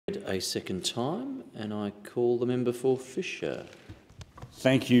a second time, and I call the member for Fisher.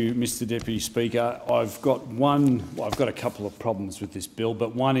 Thank you, Mr Deputy Speaker. I've got a couple of problems with this bill,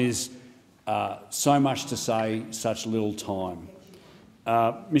 but one is so much to say, such little time.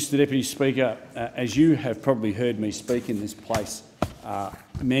 Mr Deputy Speaker, as you have probably heard me speak in this place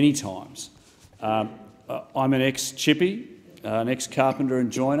many times, I'm an ex-chippy, an ex-carpenter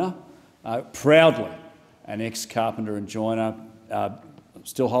and joiner, proudly an ex-carpenter and joiner,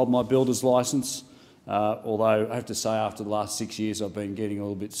 still hold my builder's licence, although I have to say after the last 6 years I've been getting a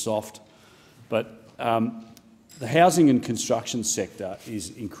little bit soft. But the housing and construction sector is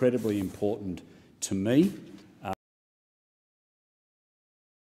incredibly important to me.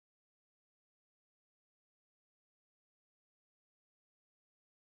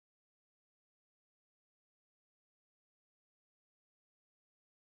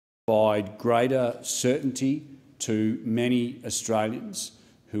 Provide greater certainty to many Australians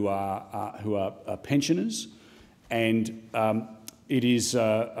who are pensioners, and it is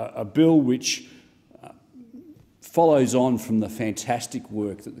a bill which follows on from the fantastic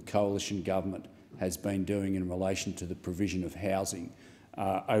work that the coalition government has been doing in relation to the provision of housing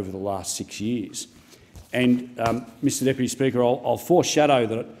over the last 6 years. And Mr Deputy Speaker, I'll foreshadow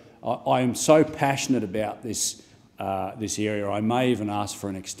that I am so passionate about this area, I may even ask for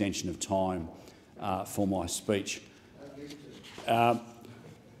an extension of time for my speech.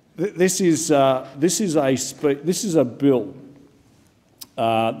 This is a bill,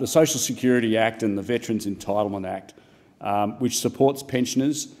 the Social Security Act and the Veterans Entitlement Act, which supports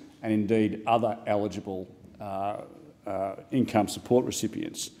pensioners and indeed other eligible income support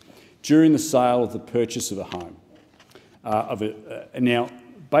recipients during the sale of the purchase of a home. Now,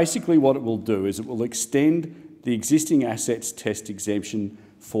 basically what it will do is it will extend the existing assets test exemption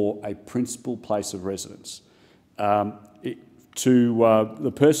for a principal place of residence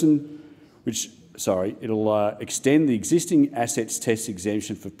it'll extend the existing assets test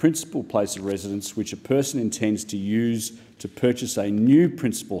exemption for principal place of residence which a person intends to use to purchase a new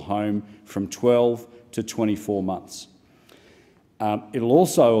principal home from 12 to 24 months. It'll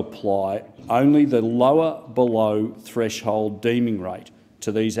also apply only the lower below threshold deeming rate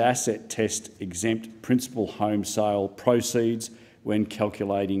to these asset test exempt principal home sale proceeds when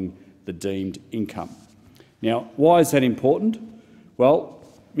calculating the deemed income. Now, why is that important? Well,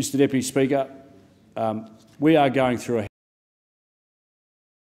 Mr Deputy Speaker, we are going through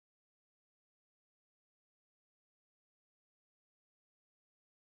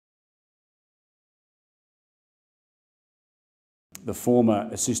the former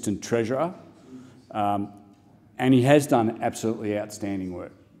Assistant Treasurer, and he has done absolutely outstanding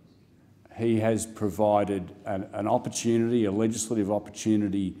work. He has provided an opportunity, a legislative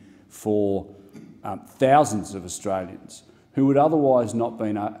opportunity for thousands of Australians who would otherwise not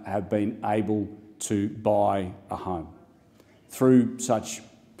have been able to buy a home through such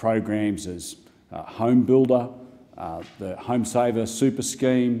programs as Home Builder, the Home Saver Super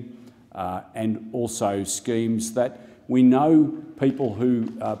Scheme, and also schemes that we know people who,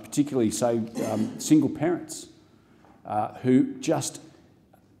 particularly say single parents, who just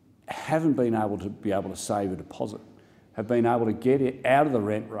haven't been able to save a deposit, have been able to get it out of the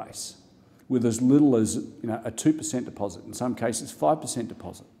rent race with as little as a 2% deposit, in some cases 5%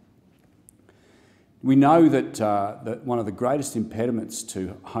 deposit. We know that, that one of the greatest impediments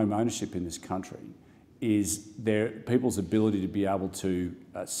to home ownership in this country is people's ability to be able to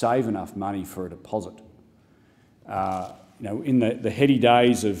save enough money for a deposit. In the heady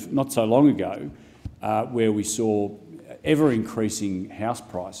days of not so long ago, where we saw ever-increasing house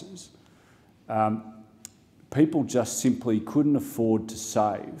prices, people just simply couldn't afford to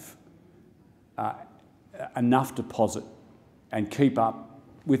save enough deposit and keep up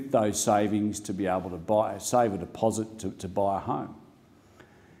with those savings to be able to save a deposit to buy a home.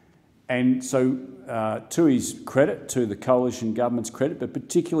 And so, to his credit, to the coalition government's credit, but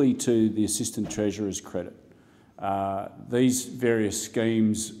particularly to the Assistant Treasurer's credit, these various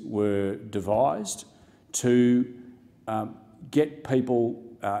schemes were devised to get people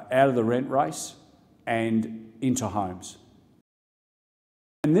out of the rent race and into homes.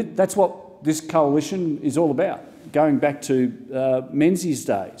 And that's what this coalition is all about, going back to Menzies'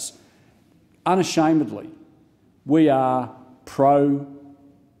 days. Unashamedly, we are pro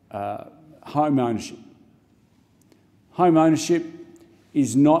home ownership. Home ownership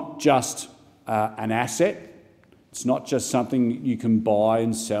is not just an asset, it's not just something you can buy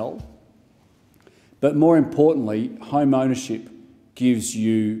and sell, but more importantly, home ownership gives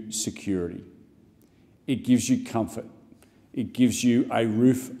you security. It gives you comfort. It gives you a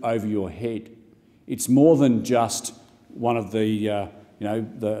roof over your head. It's more than just one of the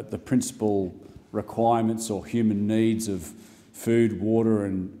the principal requirements or human needs of food, water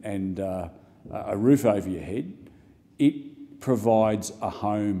and a roof over your head, it provides a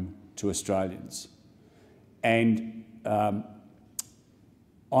home to Australians. And I'm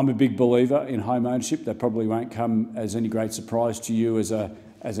a big believer in home ownership. That probably won't come as any great surprise to you as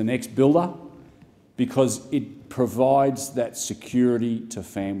an ex-builder, because it provides that security to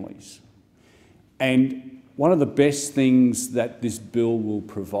families. And one of the best things that this bill will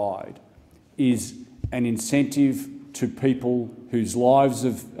provide is an incentive to people whose lives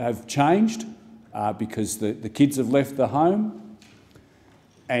have changed because the kids have left the home.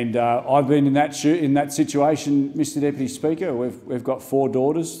 And I've been in that situation, Mr Deputy Speaker. We've got 4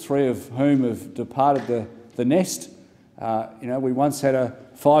 daughters, 3 of whom have departed the nest. We once had a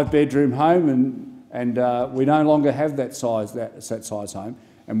 5-bedroom home, and we no longer have that size home.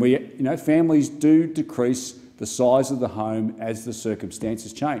 And families do decrease the size of the home as the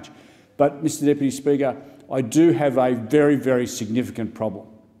circumstances change. But, Mr Deputy Speaker, I do have a very, very significant problem.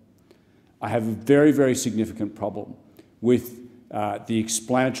 I have a very, very significant problem with the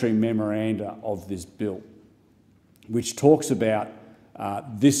explanatory memoranda of this bill, which talks about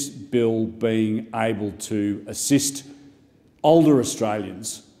this bill being able to assist older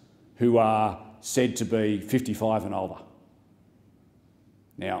Australians who are said to be 55 and older.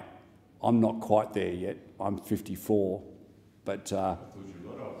 Now, I'm not quite there yet. I'm 54, but no,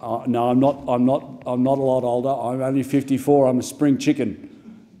 I'm not a lot older. I'm only 54. I'm a spring chicken.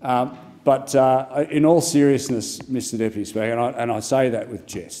 But in all seriousness, Mr Deputy Speaker, and I say that with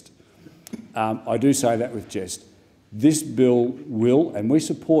jest, I do say that with jest, this bill will, and we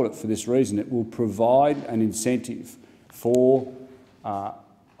support it for this reason, it will provide an incentive for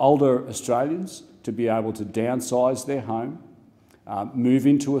older Australians to be able to downsize their home, move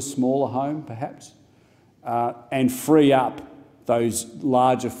into a smaller home perhaps, and free up those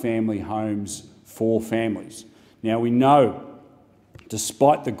larger family homes for families. Now we know,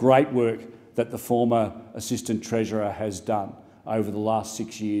 despite the great work that the former Assistant Treasurer has done over the last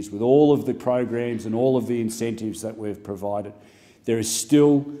 6 years with all of the programs and all of the incentives that we've provided, there is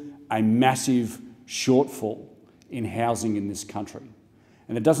still a massive shortfall in housing in this country.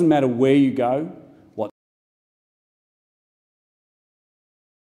 And it doesn't matter where you go,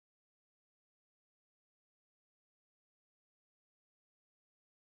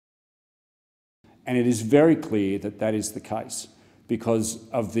 and it is very clear that that is the case, because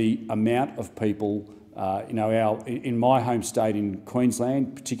of the amount of people, in my home state in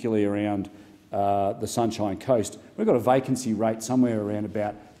Queensland, particularly around the Sunshine Coast, we've got a vacancy rate somewhere around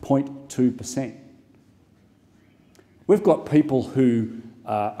about 0.2%. We've got people who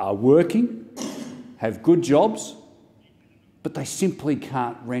are working, have good jobs, but they simply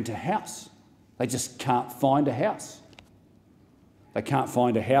can't rent a house. They just can't find a house. They can't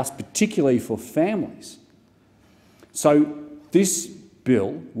find a house, particularly for families. So this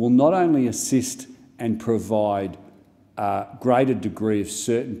bill will not only assist and provide a greater degree of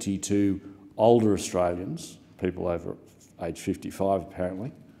certainty to older Australians, people over age 55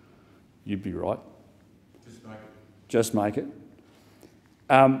 apparently, you'd be right. Just make it.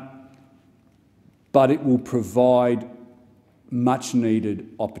 But it will provide much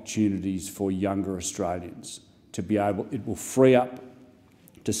needed opportunities for younger Australians to be able, it will free up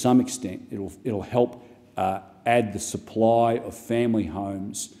to some extent, it'll help add the supply of family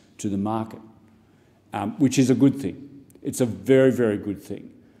homes to the market, which is a good thing. It's a very, very good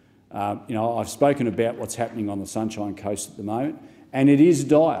thing. I've spoken about what's happening on the Sunshine Coast at the moment, and it is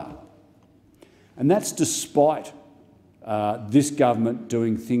dire. And that's despite this government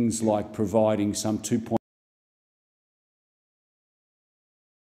doing things like providing some 2.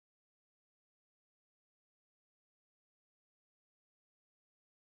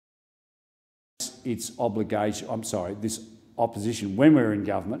 Its obligation, this opposition, when we're in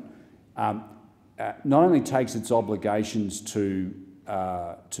government, not only takes its obligations to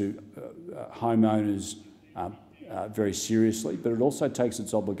homeowners very seriously, but it also takes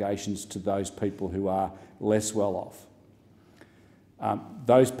its obligations to those people who are less well off.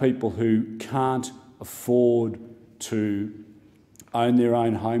 Those people who can't afford to own their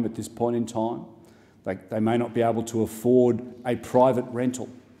own home at this point in time. They may not be able to afford a private rental.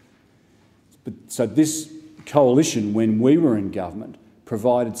 So this coalition, when we were in government,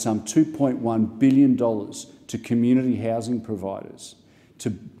 provided some $2.1 billion to community housing providers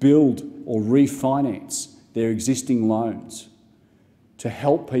to build or refinance their existing loans, to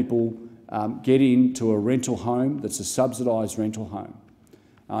help people get into a rental home that's a subsidised rental home.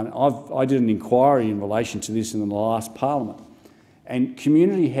 And I did an inquiry in relation to this in the last Parliament, and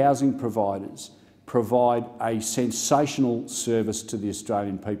community housing providers provide a sensational service to the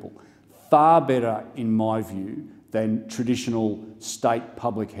Australian people. Far better, in my view, than traditional state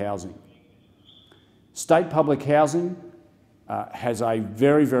public housing. State public housing has a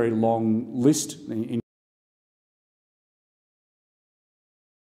very, very long list.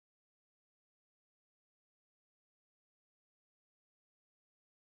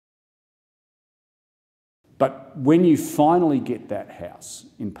 But when you finally get that house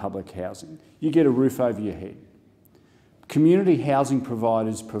in public housing, you get a roof over your head. Community housing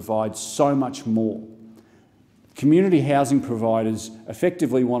providers provide so much more. Community housing providers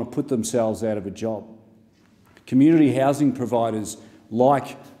effectively want to put themselves out of a job. Community housing providers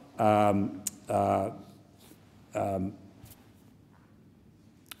like I'll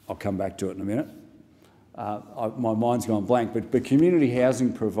come back to it in a minute. My mind's gone blank, but community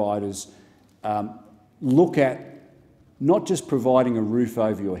housing providers look at not just providing a roof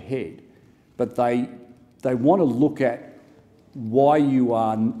over your head, but they want to look at why you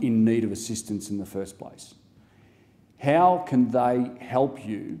are in need of assistance in the first place. How can they help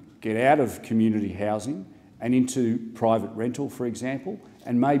you get out of community housing and into private rental, for example,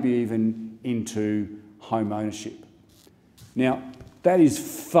 and maybe even into home ownership? Now, that is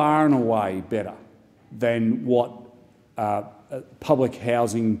far and away better than what public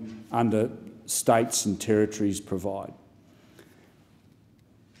housing under states and territories provide.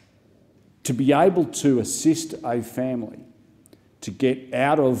 To be able to assist a family to get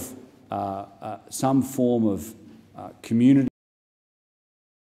out of some form of community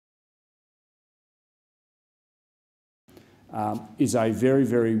is a very,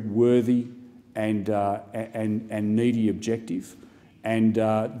 very worthy and needy objective. And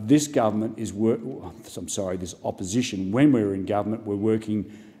this government is this opposition, when we were in government, we're working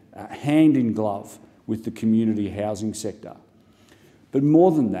hand in glove with the community housing sector. But more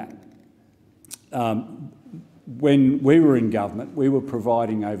than that, when we were in government, we were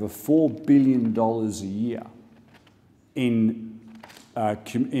providing over $4 billion a year in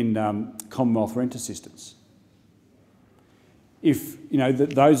Commonwealth rent assistance. If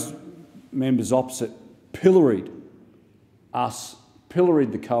those members opposite pilloried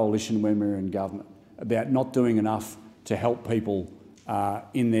the coalition when we were in government about not doing enough to help people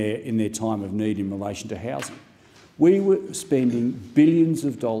in their time of need in relation to housing. We were spending billions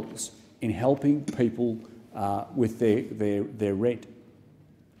of dollars in helping people with their rent.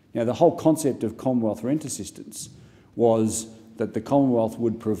 Now, the whole concept of Commonwealth rent assistance was that the Commonwealth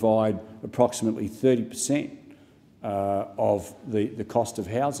would provide approximately 30% of the cost of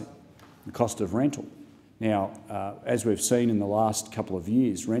housing, the cost of rental. Now, as we've seen in the last couple of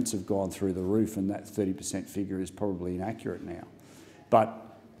years, rents have gone through the roof, and that 30% figure is probably inaccurate now. But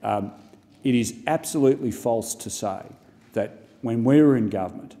it is absolutely false to say that when we were in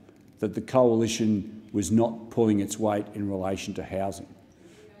government, that the coalition was not pulling its weight in relation to housing.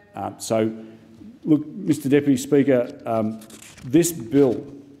 So, look, Mr Deputy Speaker, this bill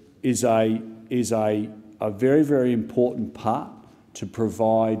is a very, very important part to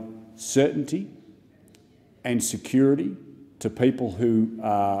provide certainty and security to people who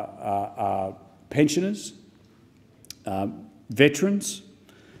are pensioners, veterans,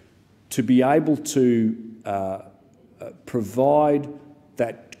 to be able to provide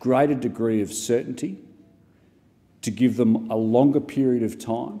that greater degree of certainty, to give them a longer period of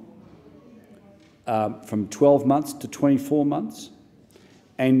time, from 12 months to 24 months.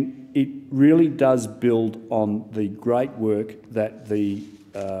 And it really does build on the great work that the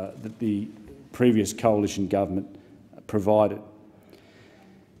previous coalition government provided.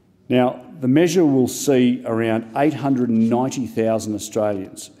 Now, the measure will see around 890,000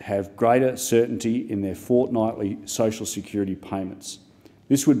 Australians have greater certainty in their fortnightly social security payments.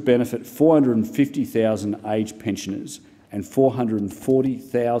 This would benefit 450,000 aged pensioners and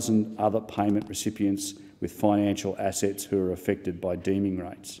 440,000 other payment recipients with financial assets who are affected by deeming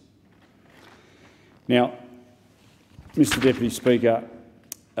rates. Now, Mr Deputy Speaker,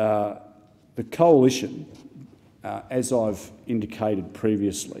 the coalition, as I've indicated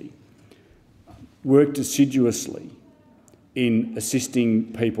previously, worked assiduously in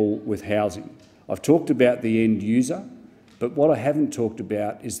assisting people with housing. I've talked about the end user, but what I haven't talked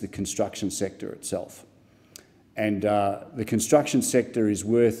about is the construction sector itself. And the construction sector is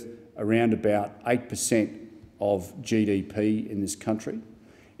worth around about 8% of GDP in this country.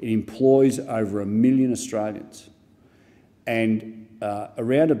 It employs over 1 million Australians. And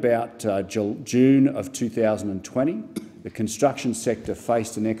around about June of 2020, the construction sector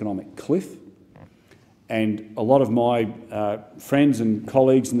faced an economic cliff. And a lot of my friends and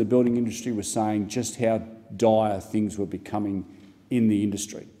colleagues in the building industry were saying just how dire things were becoming in the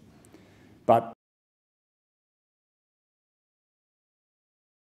industry. But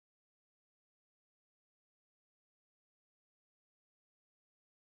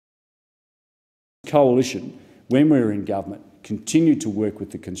coalition, when we were in government, continued to work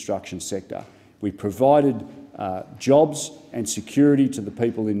with the construction sector. We provided jobs and security to the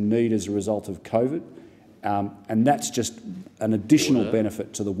people in need as a result of COVID, and that's just an additional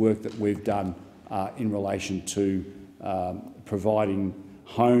benefit to the work that we've done in relation to providing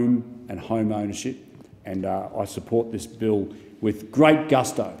home and home ownership, and I support this bill with great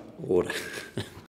gusto. Order.